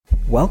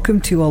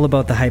Welcome to All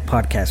About the Hype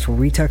podcast, where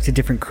we talk to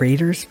different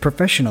creators,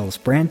 professionals,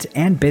 brands,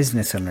 and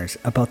business owners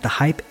about the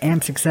hype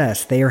and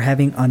success they are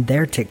having on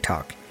their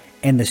TikTok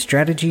and the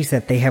strategies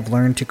that they have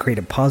learned to create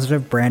a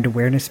positive brand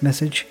awareness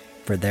message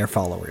for their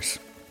followers.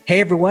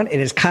 Hey everyone, it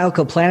is Kyle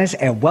Koplanis,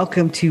 and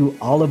welcome to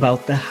All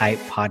About the Hype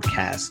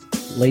podcast.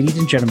 Ladies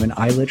and gentlemen,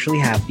 I literally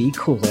have the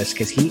coolest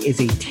because he is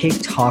a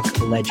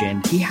TikTok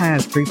legend. He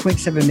has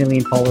 3.7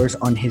 million followers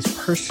on his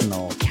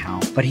personal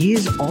account, but he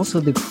is also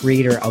the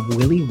creator of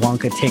Willy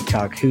Wonka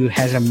TikTok, who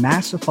has a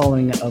massive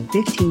following of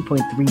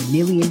 15.3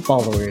 million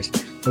followers,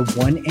 the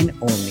one and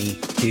only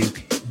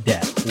Duke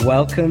Depp.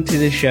 Welcome to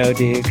the show,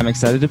 Duke. I'm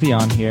excited to be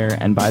on here.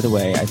 And by the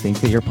way, I think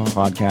that your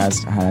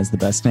podcast has the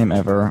best name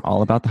ever,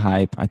 All About the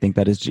Hype. I think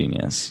that is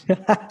genius.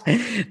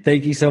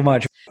 Thank you so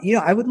much. You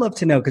know, I would love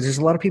to know, because there's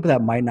a lot of people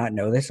that might not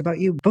know this about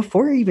you.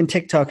 Before even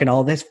TikTok and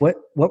all this, what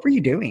were you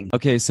doing?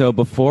 Okay, so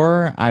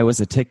before I was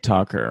a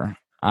TikToker,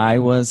 I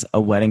was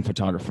a wedding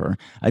photographer,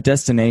 a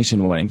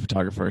destination wedding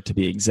photographer to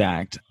be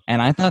exact.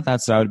 And I thought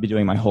that's what I would be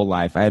doing my whole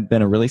life. I had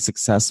been a really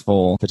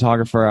successful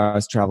photographer. I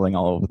was traveling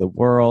all over the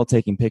world,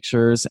 taking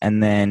pictures,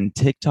 and then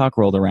TikTok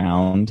rolled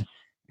around.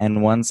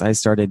 And once I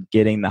started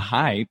getting the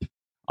hype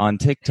on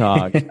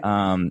TikTok,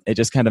 it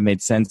just kind of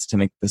made sense to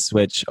make the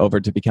switch over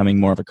to becoming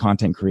more of a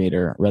content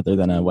creator rather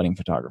than a wedding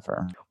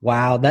photographer.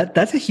 Wow,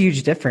 that's a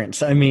huge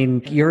difference. I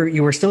mean,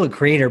 you were still a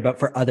creator, but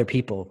for other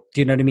people. Do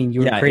you know what I mean?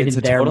 You were creating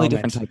their totally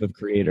moment. Different type of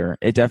creator.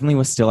 It definitely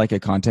was still like a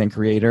content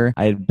creator.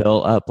 I had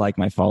built up like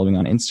my following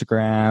on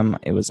Instagram.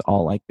 It was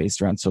all like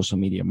based around social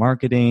media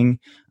marketing,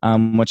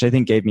 which I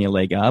think gave me a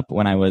leg up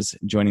when I was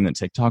joining the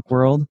TikTok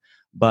world.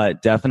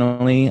 But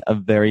definitely a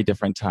very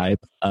different type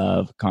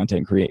of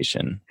content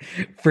creation.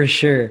 For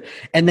sure.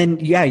 And then,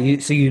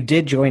 so you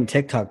did join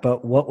TikTok,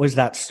 but what was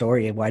that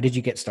story? Why did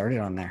you get started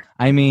on there?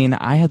 I mean,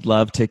 I had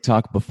loved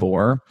TikTok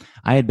before.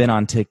 I had been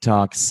on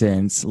TikTok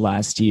since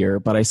last year,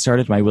 but I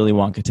started my Willy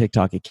Wonka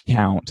TikTok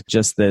account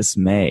just this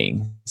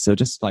May. So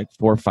just like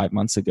 4 or 5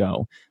 months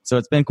ago. So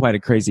it's been quite a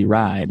crazy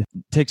ride.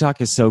 TikTok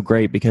is so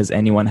great because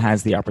anyone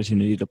has the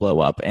opportunity to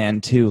blow up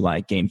and to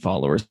like gain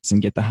followers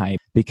and get the hype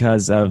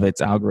because of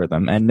its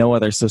algorithm. And no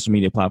other social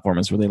media platform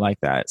is really like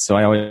that. So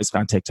I always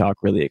found TikTok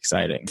really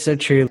exciting. So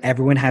true.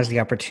 Everyone has the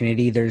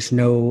opportunity. There's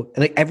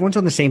everyone's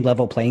on the same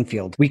level playing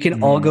field. We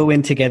can all go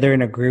in together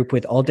in a group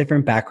with all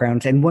different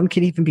backgrounds, and one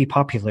can even be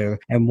popular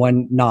and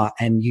one not,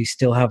 and you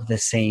still have the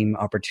same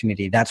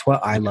opportunity. That's what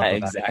I love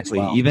about it as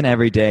well. Even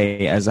every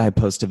day as I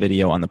post a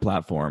video on the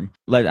platform,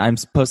 I'm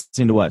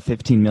posting to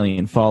 15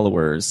 million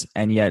followers,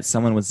 and yet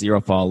someone with 0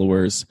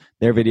 followers,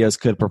 their videos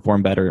could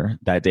perform better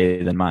that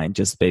day than mine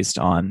just based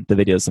on the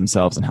videos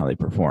themselves and how they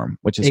perform,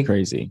 which is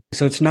crazy.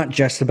 So it's not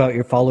just about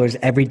your followers.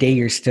 Every day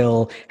you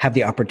still have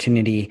the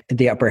opportunity,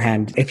 the upper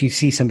hand. If you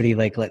see somebody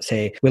like, let's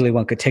say, Willy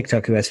Wonka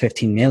TikTok who has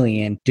 15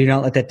 million, do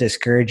not let that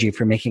discourage you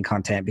from making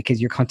content, because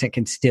your content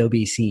can still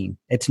be seen.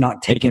 It's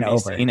not taken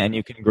over. Seen, and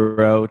you can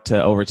grow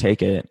to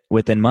overtake it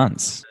within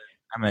months.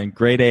 I'm a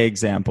grade A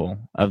example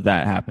of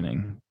that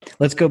happening.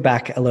 Let's go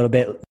back a little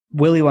bit.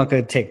 Willy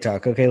Wonka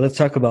TikTok. Okay, let's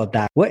talk about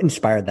that. What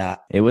inspired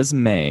that? It was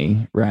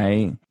May,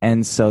 right?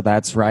 And so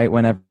that's right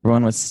when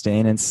everyone was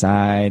staying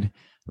inside,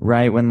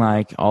 right when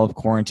like all of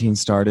quarantine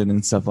started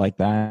and stuff like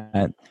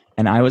that.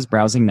 And I was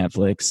browsing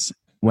Netflix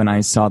when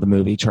I saw the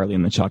movie Charlie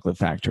and the Chocolate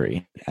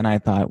Factory. And I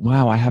thought,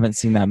 wow, I haven't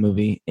seen that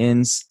movie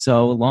in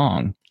so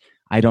long.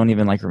 I don't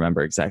even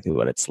remember exactly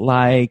what it's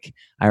like.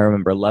 I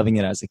remember loving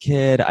it as a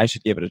kid. I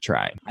should give it a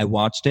try. I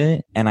watched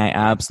it and I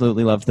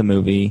absolutely loved the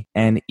movie.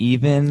 And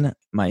even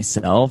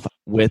myself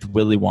with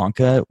Willy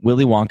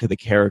Wonka, the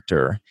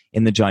character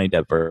in the Johnny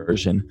Depp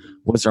version,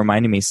 was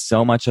reminding me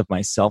so much of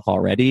myself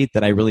already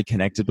that I really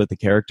connected with the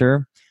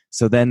character.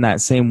 So then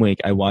that same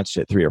week, I watched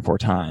it 3 or 4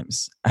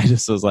 times. I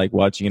just was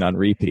watching it on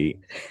repeat.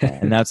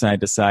 And that's when I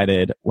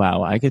decided,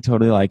 wow, I could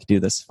totally do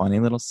this funny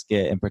little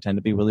skit and pretend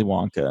to be Willy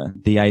Wonka.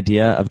 The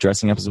idea of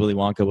dressing up as Willy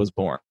Wonka was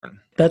born.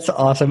 That's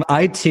awesome.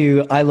 I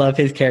love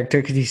his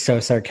character because he's so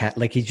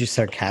sarcastic. He's just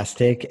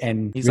sarcastic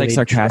and he's really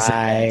sarcastic,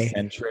 dry.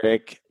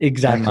 eccentric.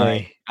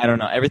 Exactly. I don't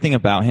know. Everything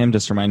about him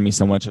just reminded me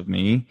so much of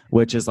me,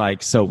 which is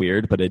so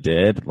weird, but it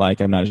did.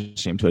 I'm not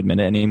ashamed to admit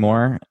it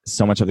anymore.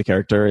 So much of the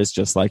character is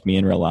just like me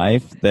in real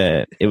life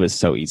that it was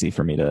so easy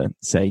for me to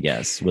say,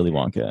 yes, Willy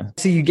Wonka.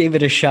 So you gave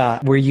it a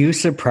shot. Were you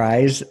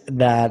surprised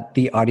that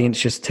the audience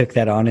just took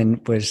that on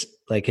and was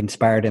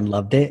inspired and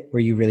loved it? Were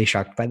you really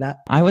shocked by that?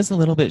 I was a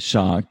little bit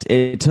shocked.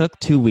 It took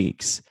 2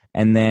 weeks.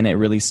 And then it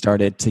really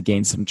started to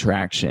gain some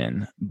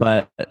traction.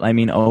 But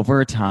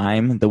over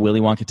time, the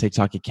Willy Wonka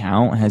TikTok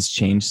account has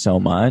changed so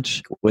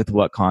much with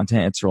what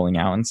content it's rolling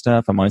out and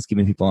stuff. I'm always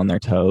keeping people on their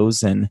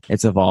toes, and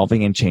it's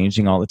evolving and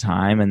changing all the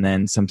time. And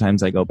then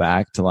sometimes I go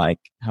back to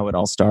how it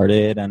all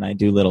started, and I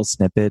do little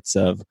snippets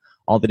of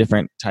all the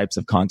different types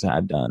of content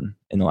I've done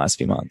in the last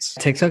few months.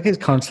 TikTok is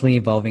constantly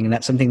evolving, and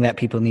that's something that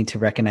people need to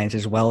recognize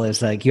as well,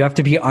 is you have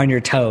to be on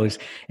your toes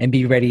and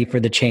be ready for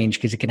the change,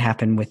 because it can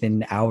happen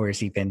within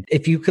hours even.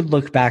 If you could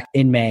look back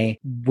in May,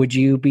 would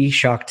you be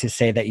shocked to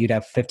say that you'd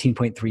have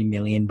 15.3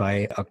 million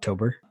by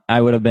October? I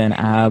would have been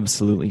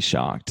absolutely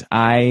shocked.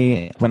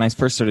 When I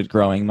first started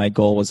growing, my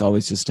goal was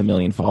always just 1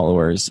 million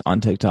followers on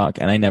TikTok,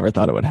 and I never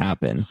thought it would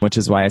happen, which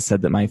is why I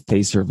said that my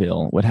face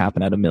reveal would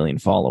happen at 1 million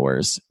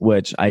followers,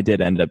 which I did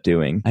end up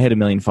doing. I hit 1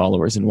 million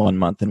followers in 1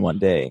 month and 1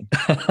 day.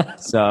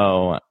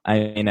 So, I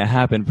mean, it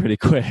happened pretty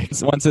quick.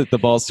 So once the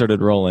ball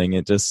started rolling,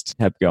 it just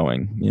kept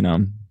going, you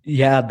know?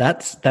 Yeah,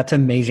 that's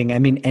amazing. I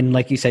mean, and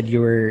like you said,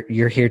 you're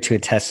here to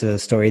attest to the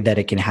story that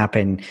it can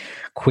happen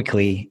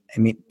quickly. I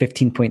mean,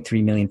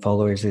 15.3 million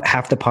followers,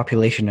 half the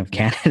population of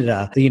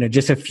Canada,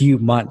 just a few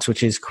months,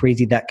 which is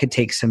crazy. That could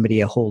take somebody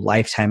a whole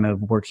lifetime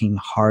of working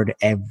hard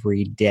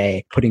every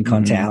day, putting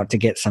content out to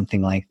get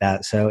something like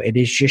that. So it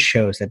just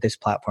shows that this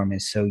platform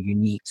is so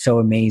unique, so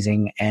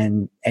amazing,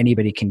 and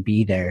anybody can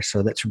be there.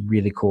 So that's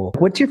really cool.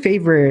 What's your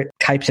favorite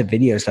types of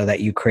videos though that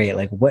you create?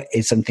 Like, what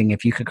is something,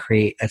 if you could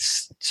create a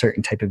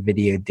certain type of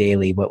video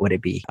daily, what would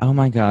it be? Oh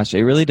my gosh,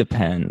 it really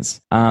depends.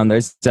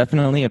 There's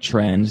definitely a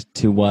trend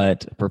to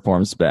what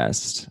performs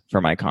best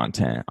for my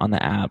content on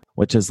the app,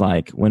 which is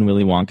like when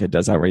Willy Wonka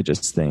does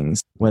outrageous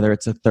things, whether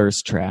it's a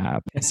thirst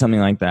trap,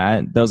 something like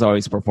that. Those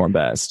always perform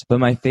best. But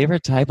my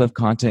favorite type of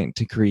content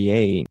to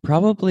create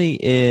probably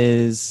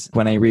is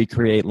when I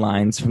recreate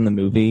lines from the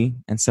movie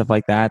and stuff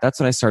like that. That's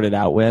what I started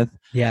out with.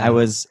 Yeah.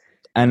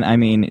 And I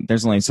mean,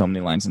 there's only so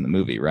many lines in the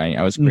movie, right?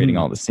 I was creating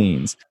all the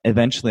scenes.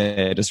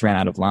 Eventually, I just ran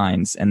out of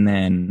lines. And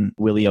then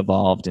Willie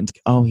evolved into,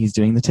 he's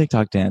doing the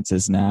TikTok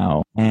dances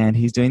now. And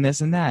he's doing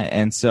this and that.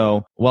 And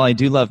so while I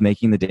do love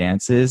making the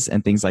dances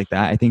and things like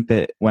that, I think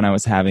that when I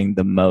was having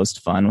the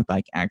most fun with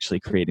like actually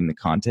creating the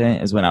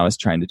content is when I was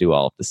trying to do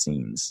all of the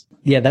scenes.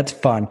 Yeah, that's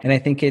fun. And I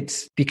think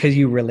it's because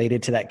you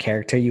related to that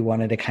character, you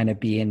wanted to kind of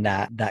be in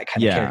that kind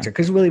of character.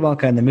 Because Willy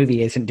Wonka in the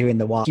movie isn't doing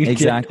the walk.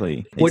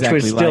 Exactly. Which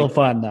was still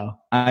fun though.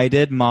 I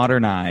did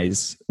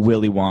modernize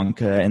Willy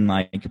Wonka and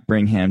like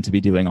bring him to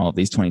be doing all of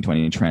these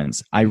 2020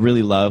 trends. I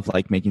really love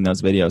like making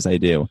those videos. I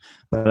do.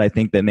 But I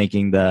think that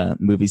making the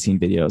movie scene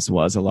videos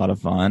was a lot of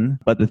fun.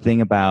 But the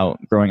thing about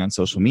growing on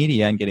social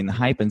media and getting the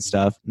hype and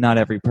stuff, not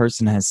every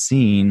person has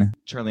seen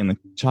Charlie and the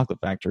Chocolate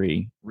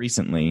Factory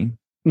recently.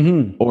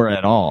 Or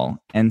at all.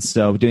 And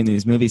so doing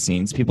these movie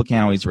scenes, people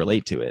can't always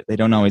relate to it. They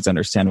don't always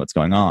understand what's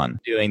going on.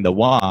 Doing the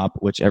WAP,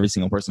 which every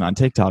single person on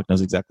TikTok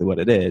knows exactly what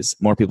it is,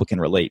 more people can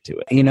relate to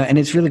it. And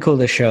it's really cool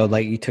to show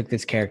like you took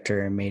this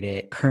character and made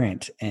it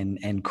current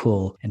and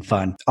cool and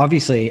fun.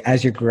 Obviously,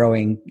 as you're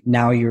growing,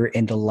 now you're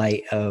in the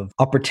light of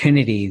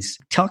opportunities.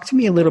 Talk to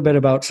me a little bit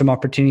about some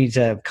opportunities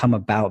that have come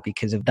about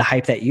because of the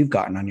hype that you've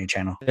gotten on your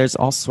channel. There's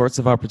all sorts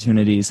of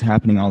opportunities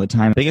happening all the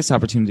time. The biggest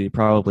opportunity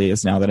probably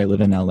is now that I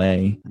live in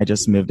LA. I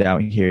just moved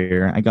out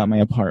here. I got my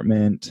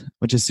apartment,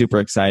 which is super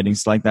exciting.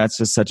 So like that's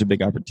just such a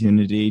big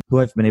opportunity. Who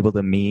I've been able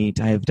to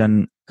meet. I have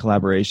done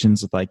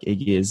collaborations with like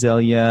Iggy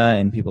Azalea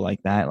and people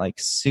like that, like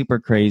super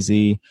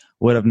crazy.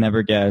 Would have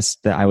never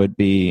guessed that I would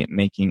be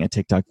making a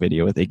TikTok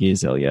video with Iggy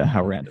Azalea.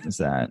 How random is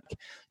that?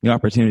 New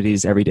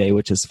opportunities every day,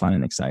 which is fun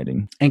and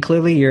exciting. And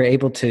clearly you're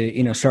able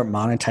to, start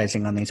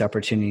monetizing on these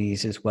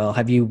opportunities as well.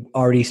 Have you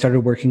already started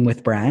working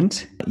with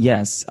brands?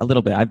 Yes, a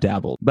little bit. I've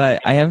dabbled,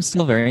 but I am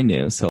still very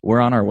new. So we're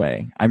on our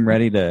way. I'm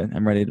ready to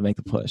make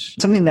the push.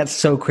 Something that's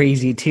so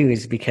crazy too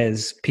is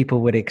because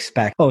people would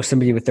expect,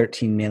 somebody with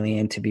 13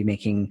 million to be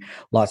making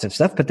lots of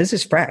stuff, but this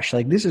is fresh.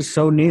 Like this is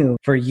so new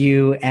for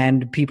you,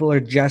 and people are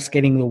just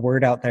getting the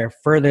word out there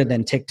further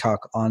than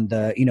TikTok on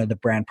the, the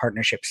brand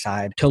partnership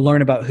side to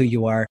learn about who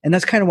you are. And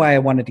that's kind of why I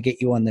wanted to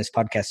get you on this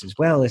podcast as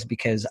well, is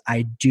because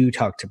I do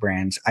talk to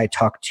brands. I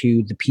talk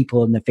to the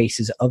people in the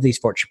faces of these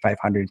Fortune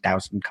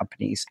 500,000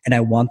 companies, and I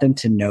want them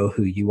to know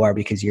who you are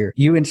because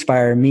you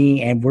inspire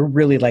me, and we're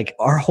really like,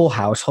 our whole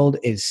household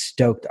is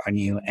stoked on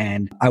you.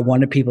 And I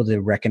wanted people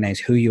to recognize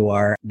who you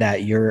are,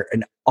 that you're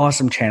an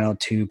awesome channel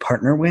to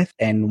partner with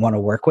and want to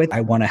work with.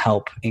 I want to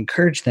help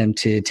encourage them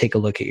to take a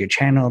look at your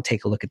channel,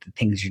 take a look at the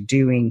things you're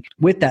doing.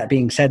 With that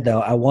being said,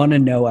 though, I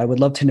would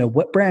love to know,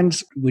 what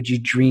brands would you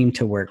dream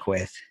to work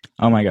with?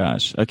 Oh my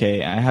gosh.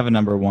 Okay. I have a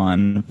number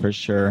one for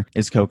sure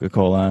is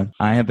Coca-Cola.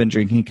 I have been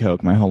drinking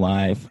Coke my whole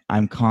life.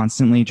 I'm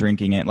constantly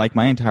drinking it. Like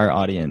my entire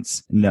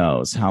audience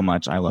knows how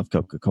much I love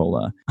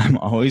Coca-Cola. I'm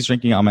always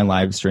drinking on my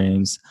live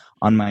streams.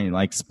 On my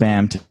like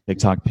spam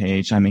TikTok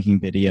page, I'm making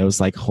videos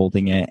like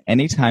holding it.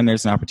 Anytime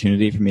there's an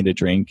opportunity for me to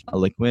drink a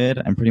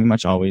liquid, I'm pretty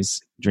much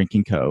always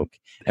drinking Coke.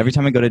 Every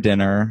time I go to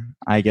dinner,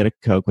 I get a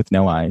Coke with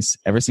no ice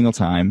every single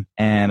time.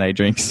 And I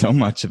drink so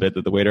much of it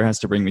that the waiter has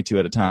to bring me two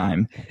at a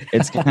time.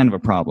 It's kind of a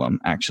problem,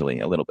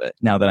 actually, a little bit,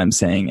 now that I'm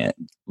saying it.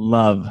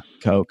 Love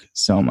Coke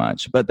so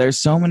much. But there's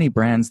so many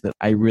brands that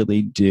I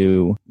really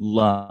do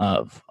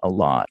love a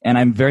lot. And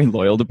I'm very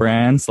loyal to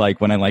brands. Like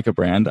when I like a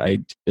brand, I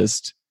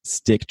just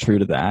stick true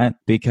to that,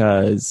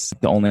 because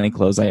the only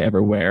clothes I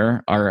ever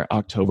wear are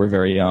October's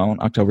very own,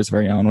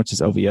 which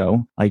is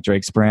OVO, like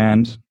Drake's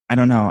brand. I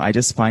don't know. I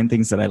just find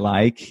things that I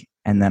like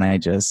and then I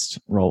just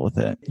roll with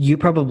it. You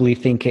probably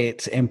think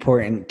it's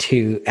important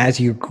to, as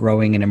you're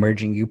growing and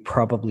emerging, you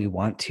probably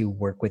want to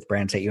work with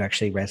brands that you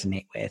actually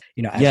resonate with,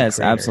 as yes,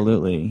 a creator.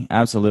 absolutely.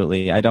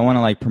 Absolutely. I don't want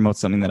to like promote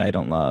something that I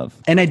don't love.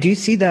 And I do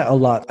see that a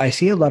lot. I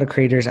see a lot of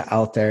creators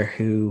out there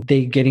who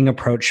they getting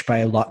approached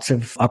by lots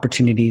of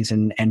opportunities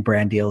and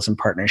brand deals and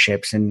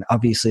partnerships. And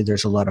obviously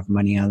there's a lot of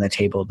money on the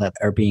table that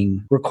are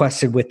being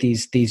requested with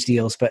these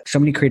deals, but so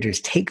many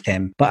creators take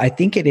them. But I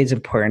think it is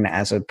important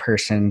as a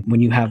person,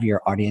 when you have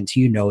your audience,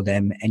 you know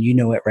them and you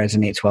know it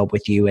resonates well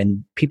with you,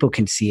 and people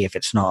can see if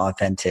it's not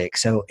authentic.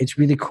 So it's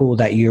really cool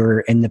that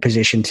you're in the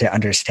position to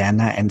understand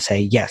that and say,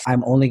 yes,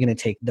 I'm only going to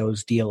take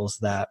those deals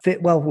that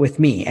fit well with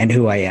me and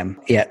who I am.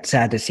 Yeah,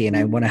 sad to see. And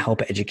I want to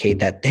help educate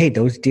that, hey,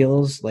 those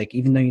deals, like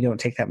even though you don't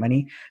take that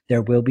money,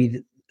 there will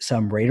be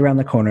some right around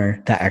the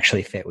corner that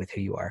actually fit with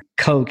who you are.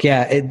 Coke.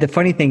 Yeah. The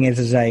funny thing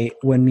is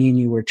when me and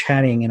you were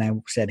chatting and I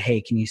said,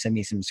 hey, can you send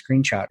me some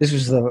screenshots? This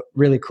was a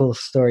really cool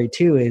story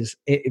too, is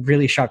it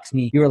really shocked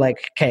me. You were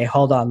like, okay,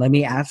 hold on. Let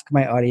me ask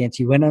my audience.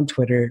 You went on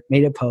Twitter,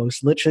 made a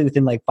post, literally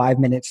within like 5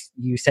 minutes,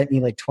 you sent me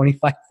like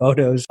 25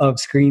 photos of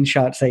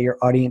screenshots that your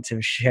audience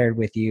have shared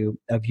with you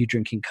of you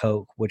drinking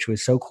Coke, which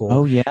was so cool.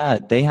 Oh yeah.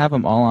 They have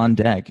them all on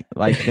deck.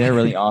 Like they're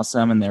really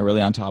awesome and they're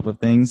really on top of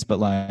things. But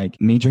like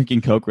me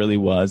drinking Coke really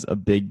was a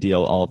big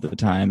deal all the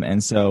time.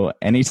 And so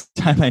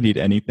anytime I need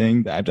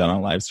anything that I've done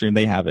on live stream,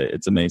 they have it.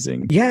 It's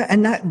amazing. Yeah.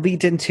 And that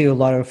leads into a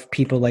lot of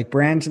people like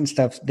brands and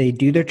stuff. They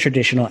do their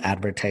traditional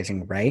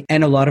advertising, right?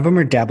 And a lot of them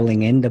are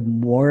dabbling in. The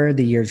more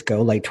the years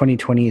go, like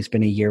 2020 has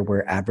been a year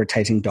where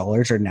advertising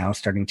dollars are now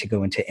starting to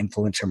go into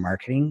influencer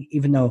marketing,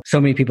 even though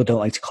so many people don't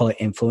like to call it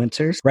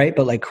influencers, right?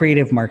 But like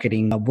creative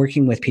marketing,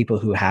 working with people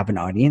who have an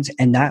audience.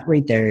 And that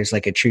right there is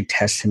like a true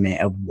testament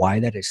of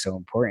why that is so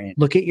important.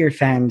 Look at your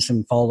fans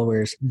and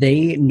followers.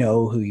 They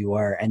know who you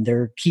are and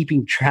they're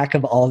keeping track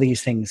of all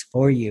these things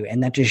for you.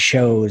 And that just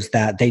shows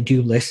that they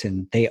do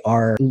listen. They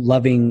are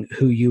loving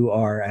who you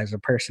are as a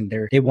person.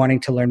 They're wanting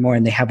to learn more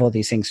and they have all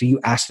these things. So you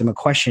ask them a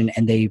question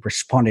and they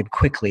responded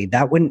quickly.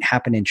 That wouldn't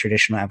happen in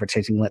traditional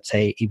advertising. Let's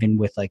say even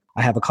with like,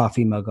 I have a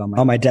coffee mug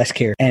on my desk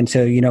here. And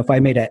so, if I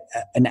made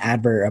an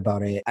advert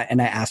about it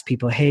and I asked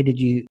people, hey,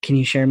 can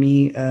you share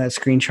me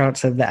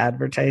screenshots of the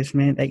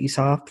advertisement that you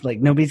saw?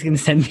 Like nobody's going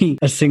to send me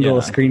a single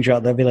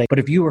screenshot. They'll be like, but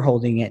if you were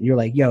holding it and you're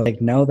like, yo,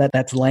 like, no,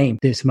 that's lame.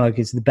 This mug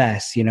is the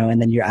best,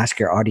 and then you ask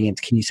your audience,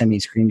 can you send me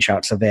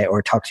screenshots of it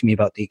or talk to me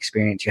about the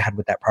experience you had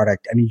with that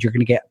product? I mean, you're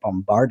going to get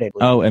bombarded.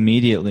 Oh,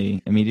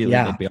 immediately.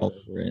 Yeah. They'd be all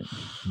over it.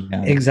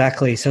 Yeah.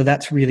 Exactly. So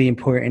that's really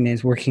important,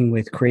 is working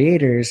with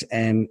creators,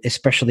 and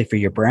especially for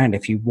your brand,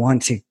 if you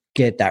want to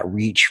get that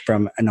reach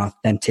from an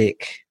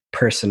authentic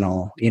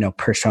personal,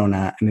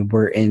 persona. I mean,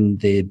 we're in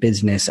the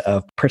business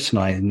of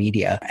personalized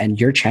media,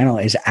 and your channel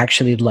is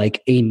actually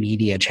like a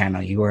media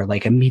channel. You are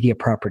like a media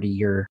property.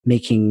 You're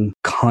making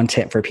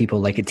content for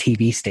people like a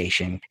TV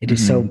station. It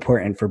is so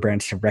important for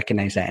brands to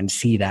recognize that and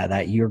see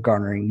that you're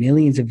garnering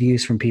millions of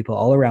views from people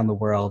all around the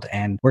world,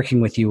 and working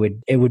with you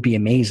would be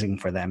amazing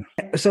for them.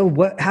 So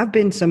what have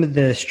been some of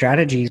the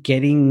strategies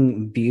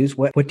getting views?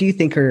 What do you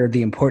think are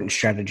the important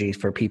strategies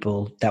for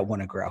people that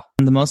want to grow?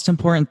 The most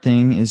important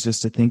thing is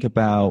just to think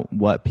about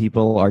what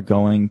people are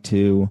going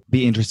to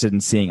be interested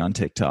in seeing on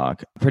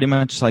TikTok. Pretty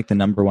much like the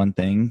number one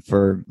thing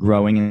for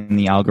growing in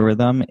the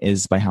algorithm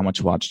is by how much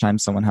watch time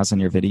someone has on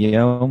your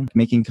video.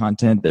 Making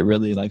content that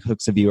really like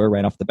hooks a viewer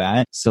right off the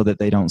bat so that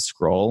they don't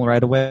scroll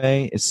right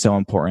away is so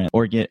important.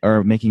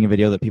 Or making a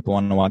video that people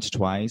want to watch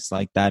twice.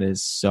 Like that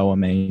is so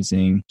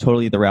amazing.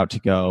 Totally the route to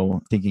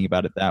go, thinking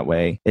about it that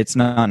way. It's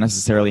not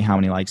necessarily how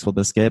many likes will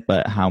this get,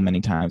 but how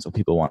many times will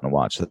people want to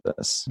watch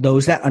this.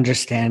 Those that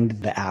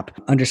understand the app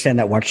understand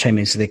that watch time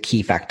is the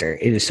key factor.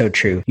 It is so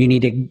true. You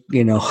need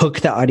to, hook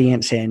the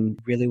audience in,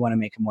 really want to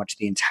make them watch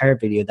the entire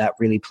video. That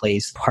really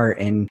plays part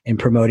in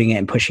promoting it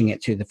and pushing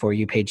it to the For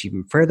You page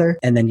even further.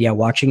 And then,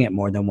 watching it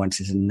more than once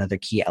is another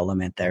key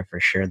element there for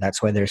sure.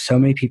 That's why there's so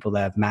many people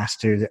that have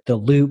mastered the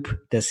loop,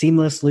 the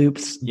seamless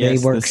loops. Yes,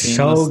 they work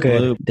so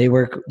good. Loop. They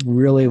work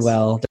really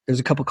well.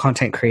 There's a couple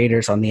content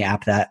creators on the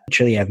app that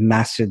actually have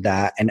mastered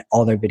that, and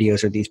all their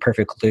videos are these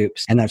perfect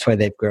loops. And that's why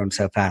they've grown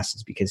so fast,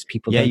 is because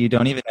people you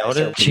don't even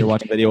notice when you're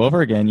watching the video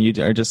over again. You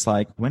are just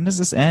like, when does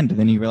this end? And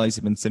then you realize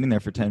you've been sitting there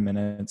for 10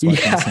 minutes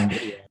watching the same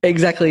video.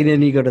 Exactly. And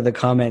then you go to the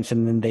comments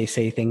and then they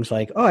say things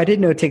like, oh, I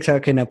didn't know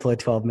TikTok can upload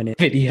 12-minute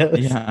videos.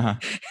 Yeah,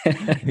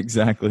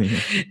 exactly.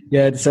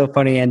 Yeah, it's so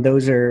funny. And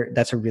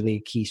that's a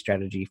really key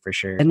strategy for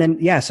sure. And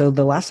then, so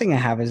the last thing I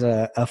have is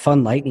a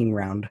fun lightning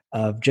round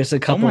of just a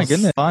couple. Oh my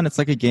goodness, fun. It's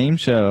like a game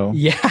show.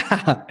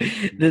 Yeah.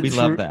 We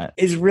love that.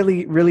 It's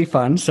really, really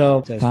fun.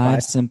 So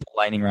 5 simple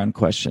lightning round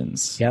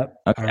questions. Yep.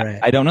 Okay. All right.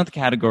 I don't know the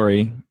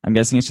category. I'm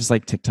guessing it's just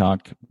like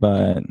TikTok,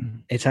 but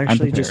it's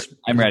actually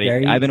I'm ready.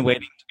 I've been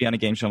waiting to be on a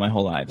game show my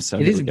whole life. So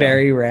it is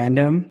very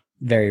random.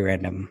 Very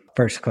random.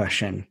 First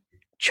question: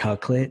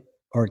 chocolate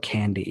or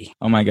candy?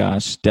 Oh my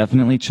gosh,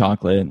 definitely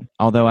chocolate.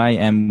 Although I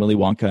am Willy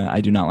Wonka,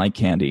 I do not like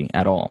candy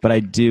at all. But I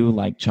do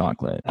like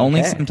chocolate. Okay.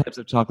 Only some types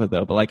of chocolate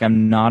though. But like,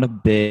 I'm not a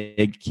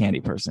big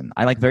candy person.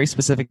 I like very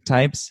specific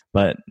types,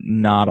 but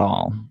not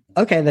all.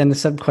 Okay, then the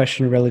sub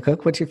question really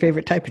quick. What's your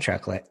favorite type of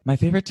chocolate? My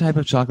favorite type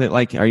of chocolate,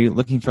 like, are you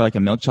looking for like a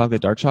milk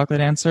chocolate, dark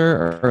chocolate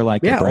answer, or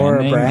like a Yeah, brand or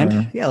a name? brand.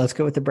 Or? Yeah, let's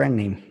go with the brand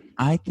name.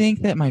 I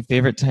think that my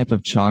favorite type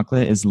of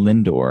chocolate is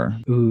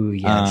Lindor. Ooh,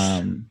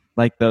 yes.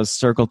 Like those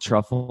circle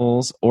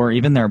truffles or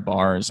even their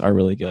bars are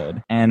really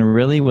good. And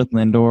really with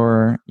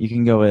Lindor, you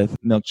can go with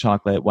milk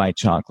chocolate, white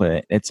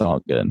chocolate. It's all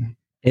good.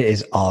 It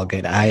is all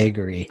good. I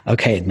agree.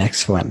 Okay,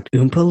 next one.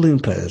 Oompa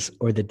Loompas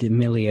or the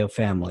D'Amelio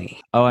family?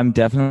 Oh, I'm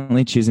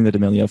definitely choosing the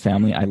D'Amelio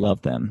family. I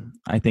love them.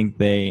 I think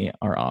they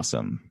are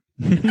awesome.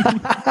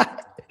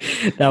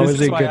 That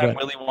was a good I'm one.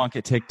 Willy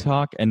Wonka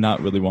TikTok and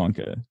not Willy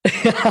Wonka.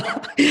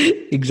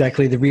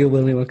 Exactly. The real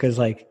Willy Wonka is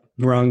like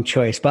wrong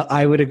choice, but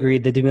I would agree.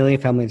 The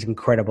D'Amelio family is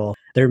incredible.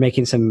 They're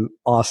making some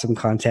awesome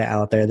content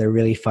out there. They're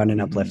really fun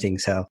and uplifting.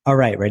 So, all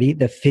right, ready?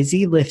 The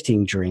fizzy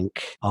lifting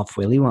drink off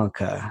Willy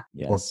Wonka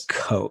or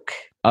Coke?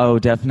 Oh,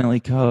 definitely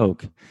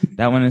Coke.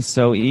 That one is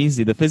so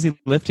easy. The fizzy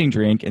lifting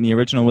drink in the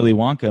original Willy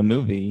Wonka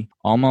movie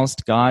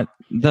almost got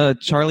the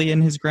Charlie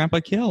and his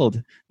grandpa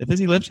killed. The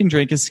fizzy lifting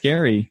drink is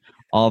scary,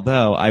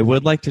 although I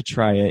would like to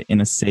try it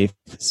in a safe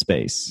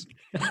space.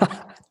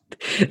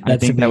 I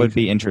think that would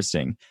be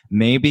interesting.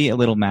 Maybe a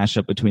little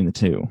mashup between the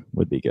two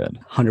would be good.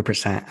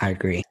 100%. I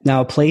agree.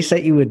 Now, a place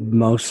that you would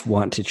most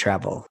want to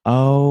travel.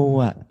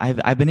 Oh,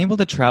 I've been able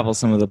to travel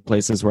some of the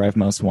places where I've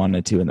most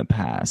wanted to in the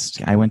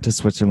past. I went to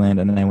Switzerland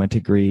and then I went to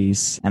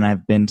Greece, and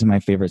I've been to my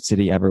favorite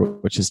city ever,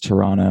 which is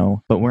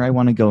Toronto. But where I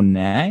want to go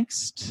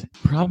next,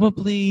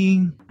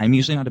 probably, I'm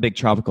usually not a big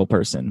tropical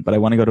person, but I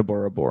want to go to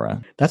Bora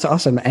Bora. That's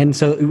awesome. And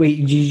so,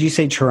 wait, did you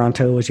say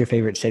Toronto was your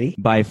favorite city?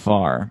 By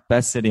far.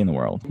 Best city in the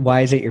world.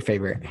 Why is it your favorite?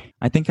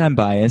 I think I'm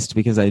biased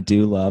because I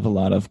do love a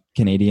lot of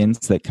Canadians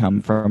that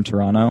come from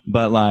Toronto,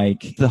 but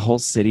like the whole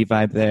city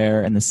vibe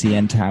there and the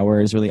CN Tower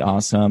is really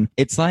awesome.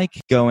 It's like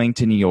going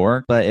to New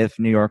York, but if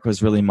New York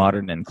was really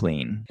modern and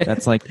clean.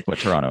 That's like what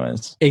Toronto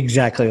is.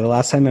 Exactly. The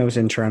last time I was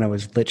in Toronto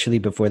was literally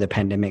before the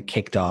pandemic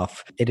kicked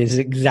off. It is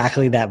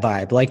exactly that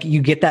vibe. Like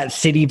you get that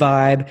city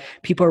vibe.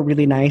 People are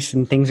really nice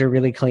and things are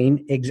really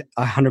clean.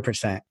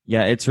 100%.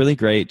 Yeah, it's really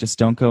great. Just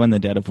don't go in the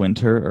dead of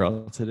winter or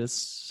else it is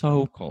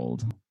so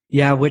cold.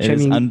 Yeah, which it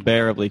is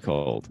unbearably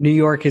cold. New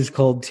York is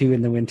cold too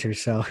in the winter,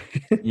 so.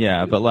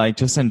 Yeah, but like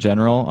just in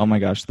general, oh my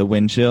gosh, the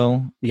wind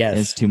chill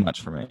is too much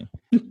for me.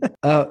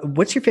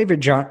 What's your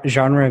favorite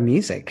genre of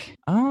music?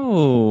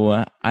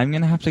 Oh, I'm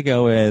going to have to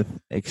go with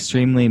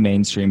extremely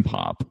mainstream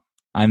pop.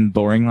 I'm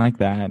boring like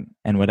that,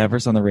 and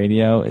whatever's on the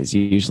radio is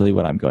usually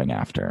what I'm going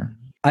after.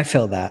 I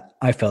feel that.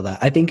 I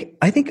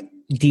think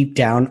deep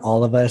down,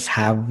 all of us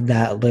have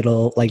that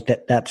little, like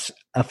that's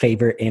a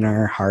favorite in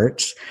our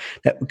hearts.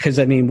 That, because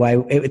I mean, why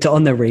it's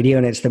on the radio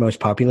and it's the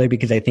most popular,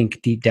 because I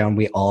think deep down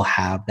we all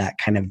have that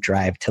kind of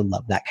drive to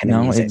love that kind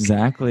of music.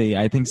 Exactly.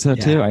 I think so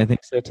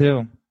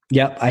too.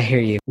 Yep. I hear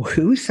you.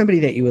 Who's somebody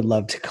that you would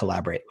love to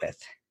collaborate with?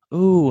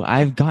 Ooh,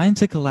 I've gotten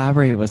to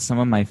collaborate with some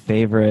of my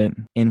favorite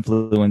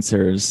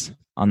influencers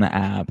on the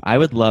app. I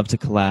would love to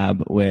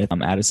collab with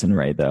Addison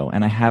Rae though,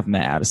 and I have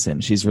met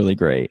Addison. She's really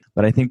great.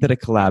 But I think that a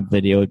collab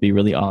video would be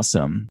really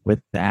awesome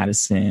with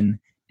Addison.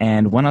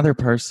 And one other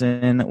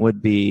person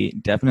would be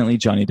definitely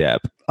Johnny Depp.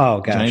 Oh,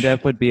 gosh. Johnny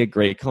Depp would be a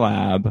great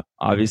collab.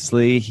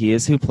 Obviously, he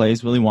is who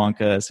plays Willy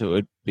Wonka, so it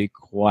would be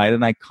quite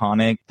an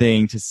iconic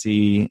thing to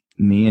see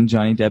me and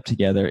Johnny Depp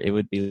together. It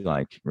would be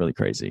like really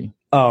crazy.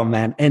 Oh,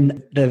 man.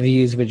 And the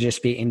views would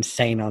just be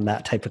insane on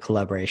that type of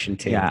collaboration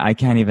too. Yeah, I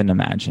can't even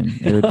imagine.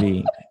 It would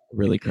be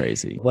really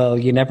crazy. Well,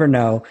 you never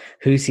know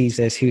who sees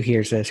this, who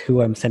hears this,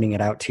 who I'm sending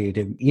it out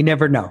to. You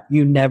never know.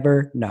 You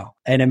never know.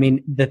 And I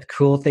mean, the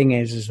cool thing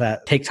is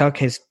that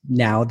TikTok is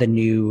now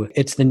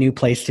it's the new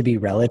place to be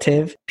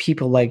relative.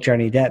 People like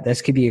Johnny Depp,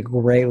 this could be a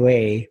great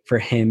way for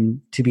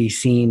him to be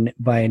seen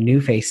by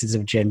new faces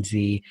of Gen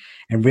Z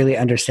and really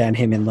understand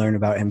him and learn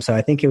about him. So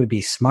I think it would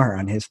be smart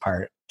on his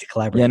part to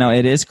collaborate. Yeah, no,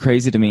 it is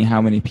crazy to me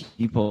how many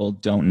people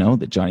don't know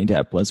that Johnny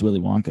Depp was Willy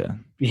Wonka.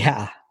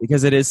 Yeah.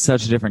 Because it is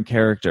such a different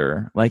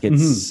character. Like,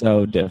 it's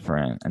so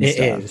different and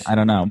stuff. Is. I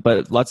don't know.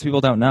 But lots of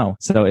people don't know.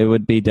 So it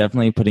would be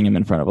definitely putting him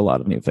in front of a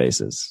lot of new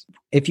faces.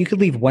 If you could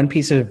leave one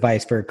piece of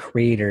advice for a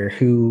creator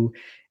who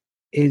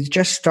is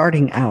just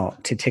starting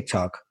out to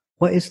TikTok,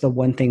 what is the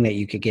one thing that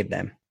you could give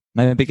them?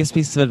 My biggest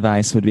piece of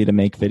advice would be to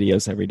make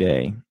videos every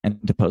day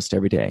and to post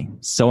every day.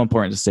 So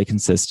important to stay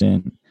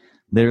consistent.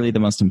 Literally the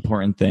most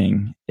important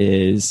thing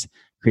is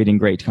creating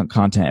great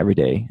content every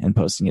day and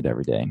posting it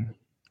every day,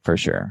 for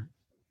sure.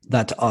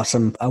 That's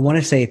awesome. I want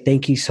to say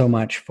thank you so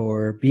much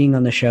for being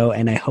on the show.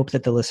 And I hope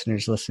that the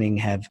listeners listening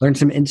have learned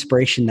some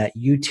inspiration that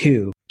you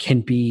too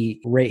can be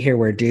right here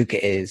where Duke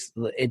is.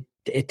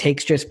 It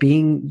takes just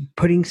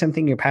putting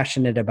something you're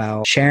passionate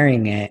about,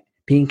 sharing it,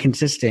 being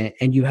consistent,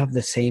 and you have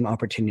the same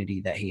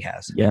opportunity that he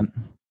has. Yep,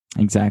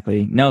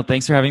 exactly. No,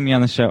 thanks for having me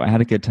on the show. I had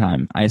a good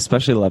time. I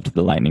especially loved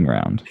the lightning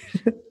round.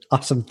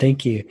 Awesome.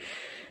 Thank you.